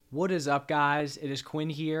What is up, guys? It is Quinn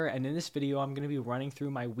here, and in this video, I'm going to be running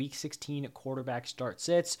through my Week 16 quarterback start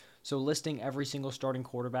sits, so listing every single starting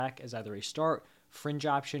quarterback as either a start, fringe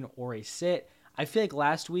option, or a sit. I feel like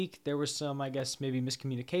last week there was some, maybe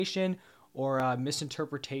miscommunication or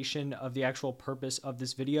misinterpretation of the actual purpose of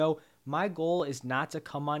this video. My goal is not to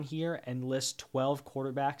come on here and list 12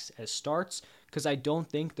 quarterbacks as starts, because I don't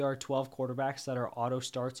think there are 12 quarterbacks that are auto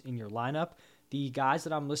starts in your lineup. The guys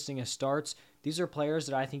that I'm listing as starts, these are players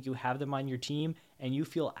that I think you have them on your team and you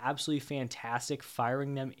feel absolutely fantastic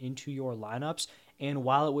firing them into your lineups. And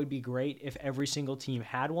while it would be great if every single team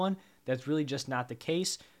had one, that's really just not the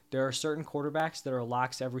case. There are certain quarterbacks that are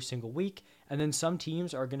locks every single week, and then some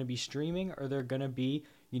teams are going to be streaming or they're going to be,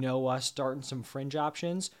 starting some fringe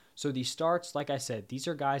options. So these starts, like I said, these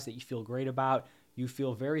are guys that you feel great about. You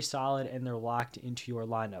feel very solid and they're locked into your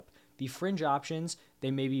lineup. The fringe options, they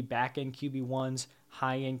may be back-end QB1s,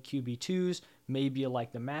 high-end QB2s, maybe you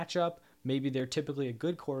like the matchup, maybe they're typically a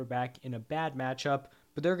good quarterback in a bad matchup,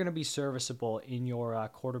 but they're going to be serviceable in your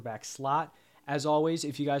quarterback slot. As always,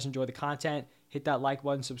 if you guys enjoy the content, hit that like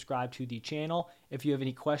button, subscribe to the channel. If you have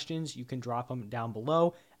any questions, you can drop them down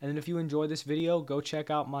below. And then if you enjoy this video, go check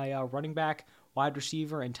out my running back, wide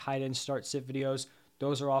receiver, and tight end start sit videos.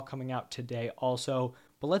 Those are all coming out today also.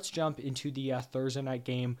 But let's jump into the Thursday night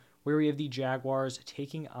game where we have the Jaguars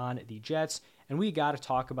taking on the Jets. And we got to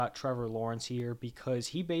talk about Trevor Lawrence here because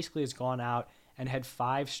he basically has gone out and had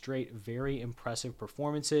 5 straight very impressive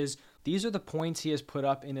performances. These are the points he has put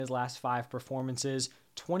up in his last 5 performances: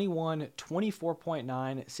 21, 24.9,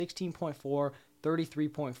 16.4,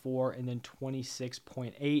 33.4, and then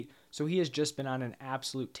 26.8. So he has just been on an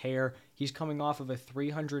absolute tear. He's coming off of a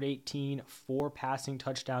 318 4 passing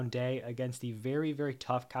touchdown day against the very, very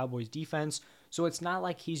tough Cowboys defense. So it's not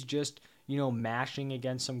like he's just, mashing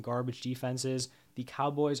against some garbage defenses. The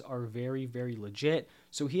Cowboys are very, very legit.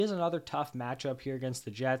 So he has another tough matchup here against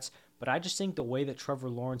the Jets. But I just think the way that Trevor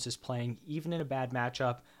Lawrence is playing, even in a bad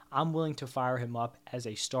matchup, I'm willing to fire him up as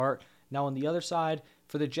a start. Now, on the other side,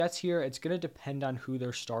 for the Jets here, it's going to depend on who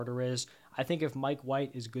their starter is. I think if Mike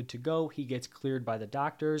White is good to go, he gets cleared by the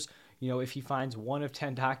doctors. If he finds one of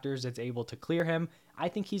 10 doctors that's able to clear him, I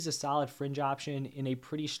think he's a solid fringe option in a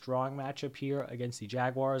pretty strong matchup here against the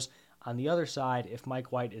Jaguars. On the other side, if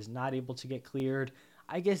Mike White is not able to get cleared,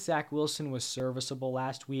 I guess Zach Wilson was serviceable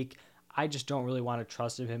last week. I just don't really want to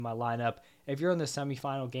trust him in my lineup. If you're in the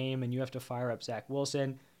semifinal game and you have to fire up Zach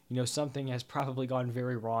Wilson, something has probably gone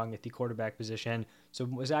very wrong at the quarterback position. So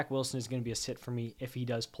Zach Wilson is going to be a sit for me if he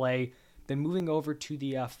does play. Then moving over to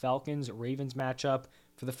the Falcons-Ravens matchup.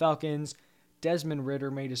 For the Falcons, Desmond Ridder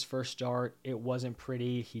made his first start. It wasn't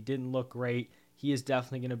pretty. He didn't look great. He is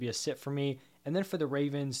definitely going to be a sit for me. And then for the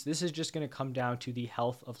Ravens, this is just going to come down to the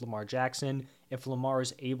health of Lamar Jackson. If Lamar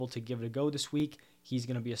is able to give it a go this week, he's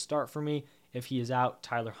going to be a start for me. If he is out,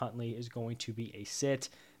 Tyler Huntley is going to be a sit.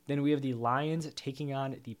 Then we have the Lions taking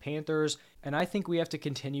on the Panthers, and I think we have to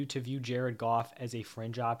continue to view Jared Goff as a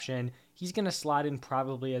fringe option. He's going to slide in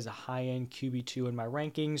probably as a high-end QB2 in my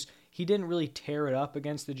rankings. He didn't really tear it up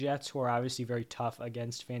against the Jets, who are obviously very tough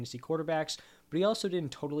against fantasy quarterbacks, but he also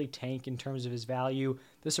didn't totally tank in terms of his value.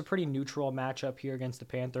 This is a pretty neutral matchup here against the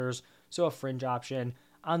Panthers, so a fringe option.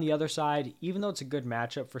 On the other side, even though it's a good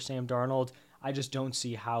matchup for Sam Darnold, I just don't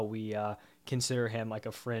see how we consider him like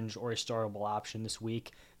a fringe or a startable option this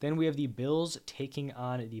week. Then we have the Bills taking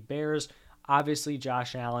on the Bears. Obviously,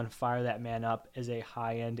 Josh Allen, fire that man up as a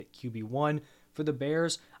high-end QB1. For the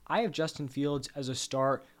Bears, I have Justin Fields as a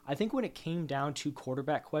start. I think when it came down to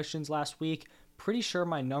quarterback questions last week, pretty sure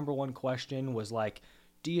my number one question was like,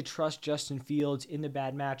 do you trust Justin Fields in the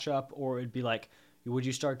bad matchup? Or it'd be like, would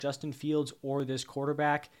you start Justin Fields or this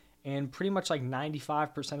quarterback? And pretty much like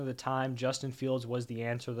 95% of the time, Justin Fields was the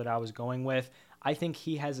answer that I was going with. I think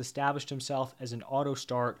he has established himself as an auto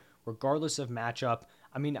start regardless of matchup.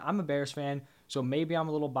 I mean, I'm a Bears fan, so maybe I'm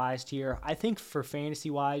a little biased here. I think for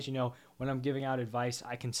fantasy-wise, when I'm giving out advice,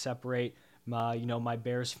 I can separate my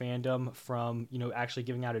Bears fandom from, actually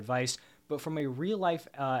giving out advice. But from a real-life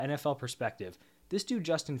NFL perspective, this dude,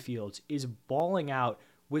 Justin Fields, is balling out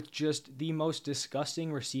with just the most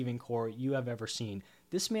disgusting receiving core you have ever seen.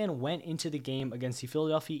 This man went into the game against the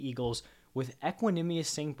Philadelphia Eagles with Equanimeous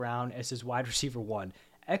St. Brown as his wide receiver 1.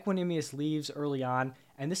 Equanimeous leaves early on,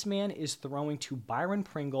 and this man is throwing to Byron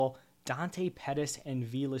Pringle, Dante Pettis, and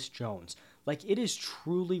Velus Jones. Like, it is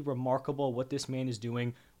truly remarkable what this man is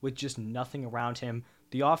doing with just nothing around him.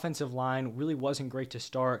 The offensive line really wasn't great to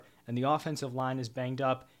start, and the offensive line is banged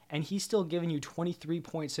up, and he's still giving you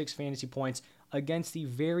 23.6 fantasy points against the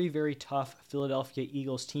very, very tough Philadelphia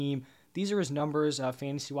Eagles team. These are his numbers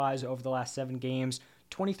fantasy-wise over the last 7 games: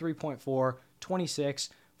 23.4, 26,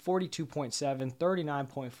 42.7,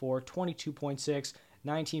 39.4, 22.6,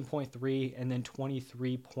 19.3, and then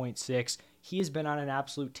 23.6. He has been on an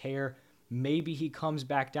absolute tear. Maybe he comes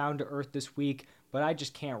back down to earth this week, but I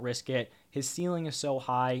just can't risk it. His ceiling is so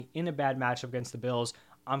high. In a bad matchup against the Bills,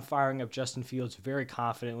 I'm firing up Justin Fields very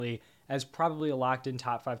confidently as probably a locked-in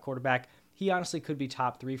top 5 quarterback. He honestly could be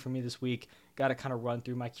top 3 for me this week. Got to kind of run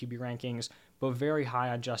through my QB rankings, but very high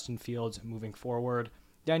on Justin Fields moving forward.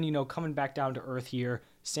 Then, coming back down to earth here,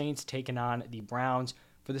 Saints taking on the Browns.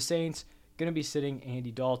 For the Saints, going to be sitting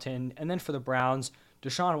Andy Dalton. And then for the Browns,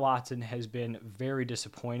 Deshaun Watson has been very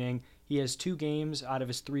disappointing. He has 2 games out of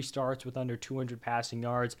his 3 starts with under 200 passing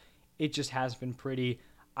yards. It just has been pretty.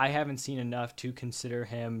 I haven't seen enough to consider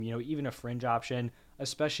him, even a fringe option,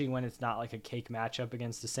 especially when it's not like a cake matchup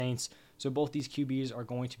against the Saints. So both these QBs are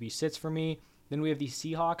going to be sits for me. Then we have the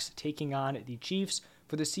Seahawks taking on the Chiefs.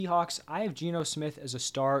 For the Seahawks, I have Geno Smith as a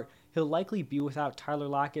start. He'll likely be without Tyler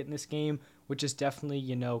Lockett in this game, which is definitely,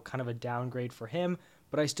 kind of a downgrade for him.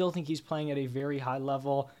 But I still think he's playing at a very high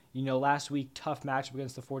level. Last week, tough matchup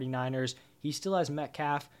against the 49ers. He still has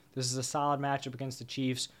Metcalf. This is a solid matchup against the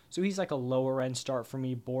Chiefs. So he's like a lower end start for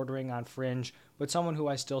me, bordering on fringe, but someone who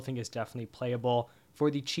I still think is definitely playable.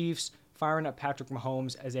 For the Chiefs, firing up Patrick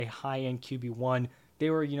Mahomes as a high-end QB1. They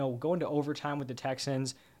were, going to overtime with the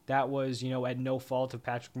Texans. That was, at no fault of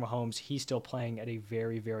Patrick Mahomes. He's still playing at a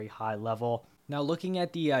very, very high level. Now, looking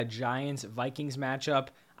at the Giants-Vikings matchup,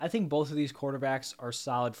 I think both of these quarterbacks are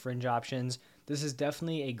solid fringe options. This is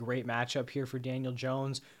definitely a great matchup here for Daniel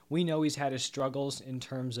Jones. We know he's had his struggles in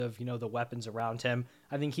terms of, the weapons around him.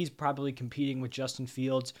 I think he's probably competing with Justin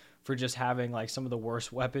Fields for just having like some of the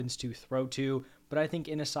worst weapons to throw to. But I think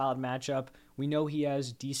in a solid matchup, we know he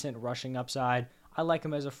has decent rushing upside. I like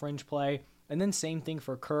him as a fringe play. And then same thing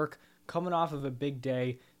for Kirk, coming off of a big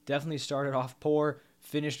day, definitely started off poor,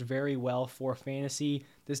 finished very well for fantasy.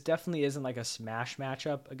 This definitely isn't like a smash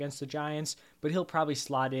matchup against the Giants, but he'll probably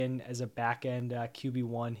slot in as a back-end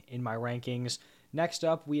QB1 in my rankings. Next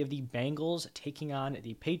up, we have the Bengals taking on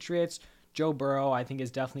the Patriots. Joe Burrow, I think,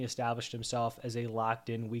 has definitely established himself as a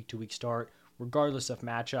locked-in week-to-week start, regardless of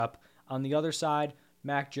matchup. On the other side,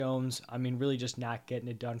 Mac Jones, really just not getting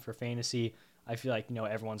it done for fantasy. I feel like,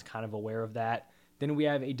 everyone's kind of aware of that. Then we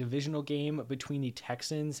have a divisional game between the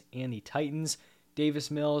Texans and the Titans.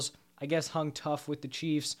 Davis Mills, I guess, hung tough with the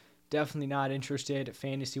Chiefs. Definitely not interested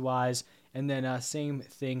fantasy-wise. And then same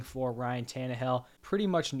thing for Ryan Tannehill. Pretty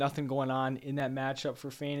much nothing going on in that matchup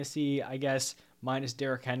for fantasy, I guess, minus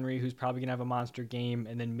Derrick Henry, who's probably going to have a monster game,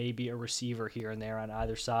 and then maybe a receiver here and there on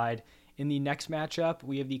either side. In the next matchup,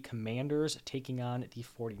 we have the Commanders taking on the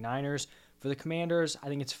 49ers. For the Commanders, I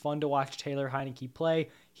think it's fun to watch Taylor Heineke play.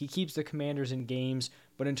 He keeps the Commanders in games,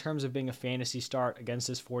 but in terms of being a fantasy start against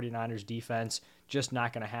this 49ers defense, just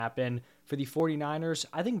not going to happen. For the 49ers,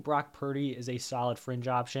 I think Brock Purdy is a solid fringe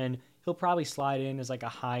option. He'll probably slide in as like a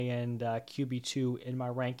high-end QB2 in my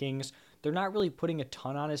rankings. They're not really putting a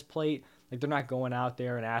ton on his plate. Like, they're not going out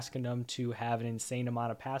there and asking him to have an insane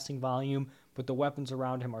amount of passing volume, but the weapons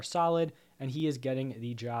around him are solid, and he is getting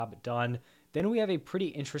the job done. Then we have a pretty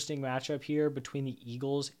interesting matchup here between the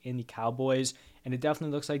Eagles and the Cowboys, and it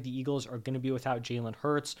definitely looks like the Eagles are going to be without Jalen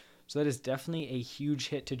Hurts, so that is definitely a huge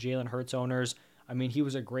hit to Jalen Hurts owners. He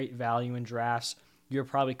was a great value in drafts. You're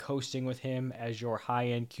probably coasting with him as your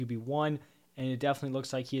high-end QB1, and it definitely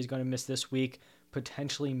looks like he is going to miss this week,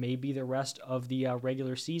 potentially maybe the rest of the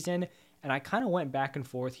regular season. And I kind of went back and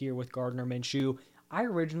forth here with Gardner Minshew. I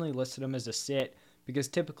originally listed him as a sit because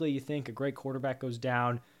typically you think a great quarterback goes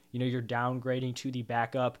down, you're downgrading to the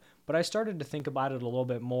backup. But I started to think about it a little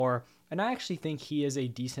bit more, and I actually think he is a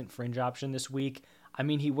decent fringe option this week.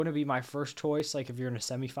 He wouldn't be my first choice, like if you're in a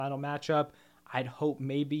semifinal matchup. I'd hope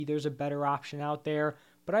maybe there's a better option out there,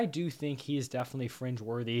 but I do think he is definitely fringe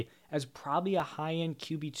worthy as probably a high-end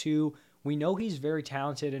QB2. We know he's very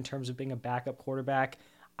talented in terms of being a backup quarterback.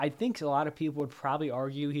 I think a lot of people would probably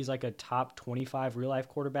argue he's like a top 25 real-life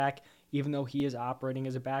quarterback, even though he is operating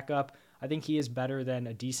as a backup. I think he is better than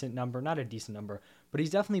a decent number, not a decent number, but he's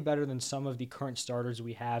definitely better than some of the current starters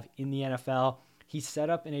we have in the NFL. He's set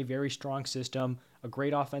up in a very strong system, a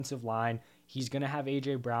great offensive line. He's going to have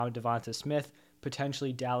A.J. Brown, Devonta Smith,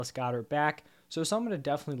 potentially Dallas Goedert back. So someone to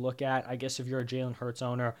definitely look at. I guess if you're a Jalen Hurts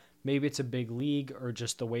owner, maybe it's a big league or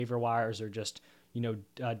just the waiver wires are just,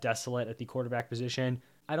 desolate at the quarterback position.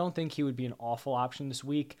 I don't think he would be an awful option this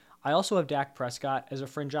week. I also have Dak Prescott as a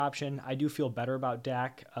fringe option. I do feel better about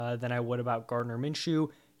Dak than I would about Gardner Minshew.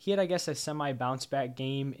 He had, I guess, a semi-bounce-back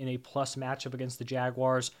game in a plus matchup against the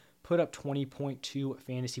Jaguars, put up 20.2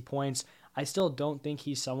 fantasy points. I still don't think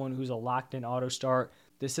he's someone who's a locked-in auto start.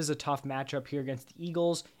 This is a tough matchup here against the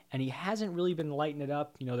Eagles, and he hasn't really been lighting it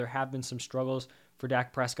up. There have been some struggles for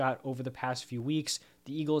Dak Prescott over the past few weeks.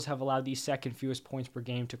 The Eagles have allowed the second fewest points per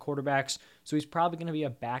game to quarterbacks, so he's probably going to be a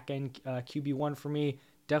back-end QB1 for me.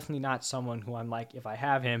 Definitely not someone who I'm like, if I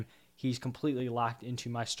have him, he's completely locked into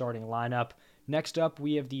my starting lineup. Next up,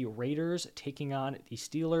 we have the Raiders taking on the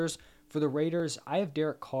Steelers. For the Raiders, I have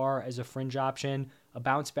Derek Carr as a fringe option. A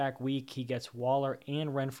bounce-back week, he gets Waller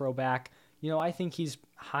and Renfro back. I think he's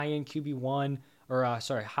high-end QB1,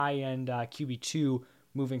 high-end QB2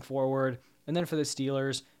 moving forward. And then for the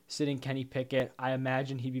Steelers, sitting Kenny Pickett, I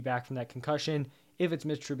imagine he'd be back from that concussion. If it's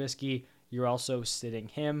Mitch Trubisky, you're also sitting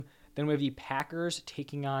him. Then we have the Packers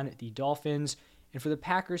taking on the Dolphins. And for the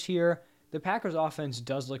Packers here, the Packers offense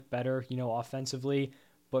does look better, offensively.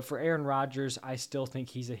 But for Aaron Rodgers, I still think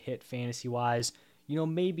he's a hit fantasy-wise.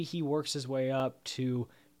 Maybe he works his way up to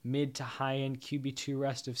mid to high-end QB2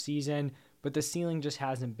 rest of season, but the ceiling just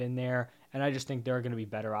hasn't been there, and I just think there are going to be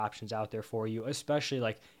better options out there for you,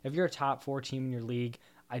 especially if you're a top 4 team in your league.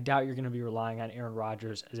 I doubt you're going to be relying on Aaron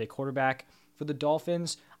Rodgers as a quarterback. For the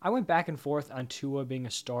Dolphins, I went back and forth on Tua being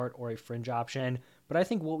a start or a fringe option, but I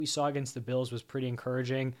think what we saw against the Bills was pretty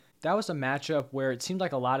encouraging. That was a matchup where it seemed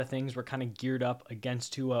like a lot of things were kind of geared up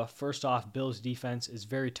against Tua. First off, Bills defense is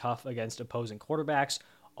very tough against opposing quarterbacks.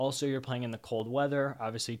 Also, you're playing in the cold weather.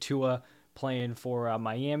 Obviously, Tua playing for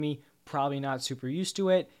Miami, probably not super used to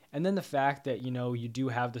it. And then the fact that, you do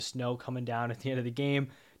have the snow coming down at the end of the game.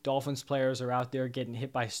 Dolphins players are out there getting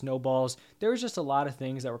hit by snowballs. There was just a lot of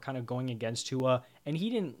things that were kind of going against Tua, and he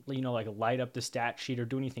didn't, light up the stat sheet or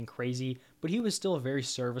do anything crazy, but he was still very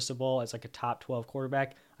serviceable as a top 12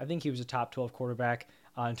 quarterback. I think he was a top 12 quarterback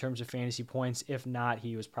in terms of fantasy points. If not,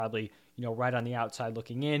 he was probably, right on the outside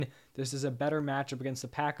looking in. This is a better matchup against the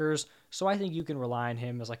Packers, so I think you can rely on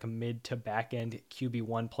him as a mid to back end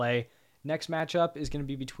QB1 play. Next matchup is going to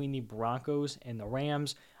be between the Broncos and the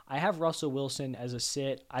Rams. I have Russell Wilson as a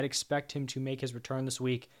sit. I'd expect him to make his return this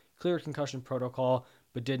week. Cleared concussion protocol,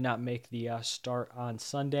 but did not make the start on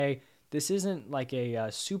Sunday. This isn't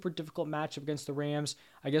a super difficult matchup against the Rams.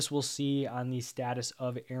 I guess we'll see on the status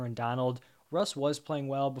of Aaron Donald. Russ was playing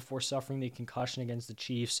well before suffering the concussion against the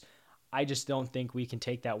Chiefs. I just don't think we can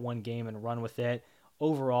take that one game and run with it.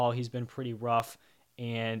 Overall, he's been pretty rough.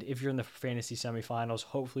 And if you're in the fantasy semifinals,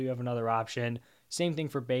 hopefully you have another option. Same thing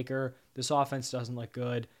for Baker. This offense doesn't look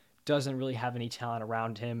good. Doesn't really have any talent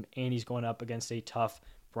around him, and he's going up against a tough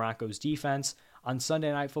Broncos defense. On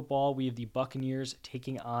Sunday Night Football, we have the Buccaneers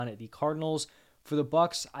taking on the Cardinals. For the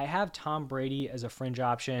Bucs, I have Tom Brady as a fringe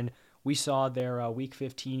option. We saw their Week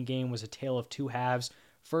 15 game was a tale of two halves.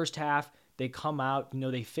 First half, they come out,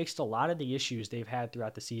 they fixed a lot of the issues they've had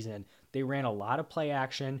throughout the season. They ran a lot of play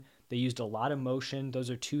action. They used a lot of motion. Those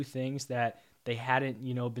are two things that they hadn't,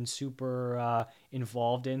 been super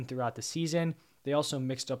involved in throughout the season. They also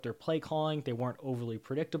mixed up their play calling. They weren't overly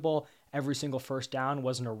predictable. Every single first down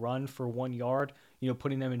wasn't a run for 1 yard,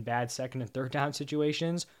 putting them in bad second and third down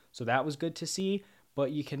situations. So that was good to see.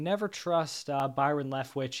 But you can never trust Byron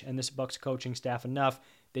Leftwich and this Bucs coaching staff enough.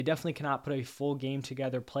 They definitely cannot put a full game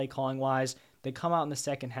together play calling wise. They come out in the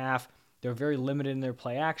second half. They're very limited in their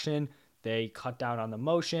play action. They cut down on the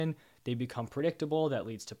motion. They become predictable. That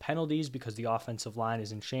leads to penalties because the offensive line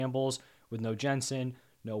is in shambles with no Jensen,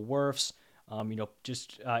 no Wirfs.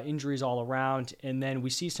 Injuries all around. And then we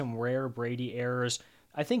see some rare Brady errors.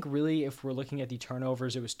 I think really if we're looking at the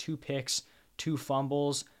turnovers, it was 2 picks, 2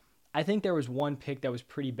 fumbles. I think there was one pick that was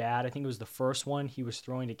pretty bad. I think it was the first one. He was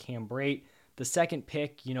throwing to Cam Brate. The second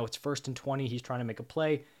pick, it's 1st and 20. He's trying to make a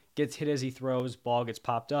play, gets hit as he throws, ball gets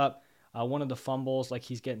popped up. One of the fumbles,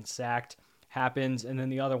 he's getting sacked, happens. And then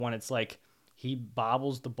the other one, it's he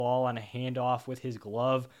bobbles the ball on a handoff with his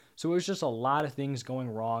glove. So it was just a lot of things going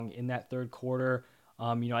wrong in that third quarter.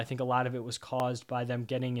 I think a lot of it was caused by them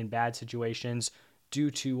getting in bad situations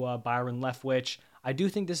due to Byron Leftwich. I do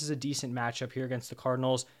think this is a decent matchup here against the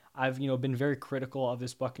Cardinals. I've been very critical of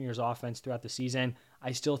this Buccaneers offense throughout the season.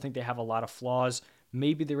 I still think they have a lot of flaws.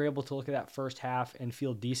 Maybe they were able to look at that first half and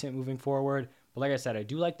feel decent moving forward. But like I said, I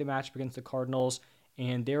do like the matchup against the Cardinals.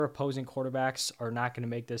 And their opposing quarterbacks are not going to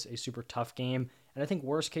make this a super tough game. And I think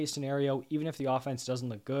worst case scenario, even if the offense doesn't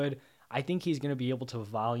look good, I think he's going to be able to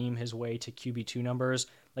volume his way to QB2 numbers.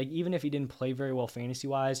 Even if he didn't play very well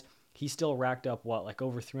fantasy-wise, he still racked up,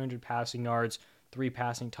 over 300 passing yards, 3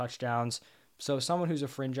 passing touchdowns. So someone who's a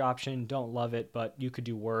fringe option, don't love it, but you could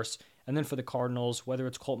do worse. And then for the Cardinals, whether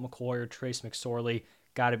it's Colt McCoy or Trace McSorley,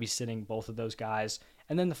 got to be sitting both of those guys.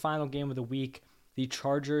 And then the final game of the week, the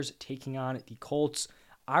Chargers taking on the Colts.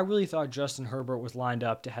 I really thought Justin Herbert was lined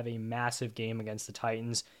up to have a massive game against the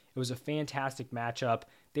Titans. It was a fantastic matchup.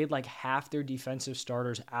 They had half their defensive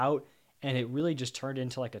starters out, and it really just turned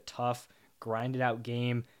into like a tough, grinded out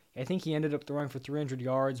game. I think he ended up throwing for 300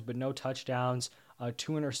 yards, but no touchdowns,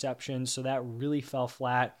 2 interceptions, so that really fell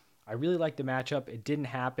flat. I really like the matchup. It didn't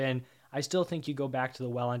happen. I still think you go back to the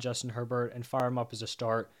well on Justin Herbert and fire him up as a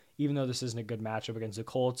start, even though this isn't a good matchup against the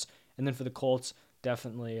Colts. And then for the Colts,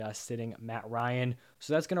 definitely sitting Matt Ryan.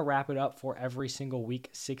 So that's going to wrap it up for every single Week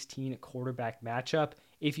 16 quarterback matchup.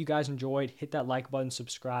 If you guys enjoyed, hit that like button,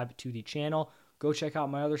 subscribe to the channel. Go check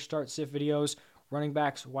out my other start sit videos, running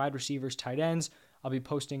backs, wide receivers, tight ends. I'll be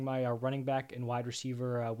posting my running back and wide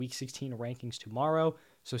receiver Week 16 rankings tomorrow,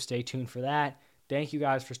 so stay tuned for that. Thank you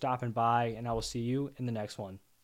guys for stopping by, and I will see you in the next one.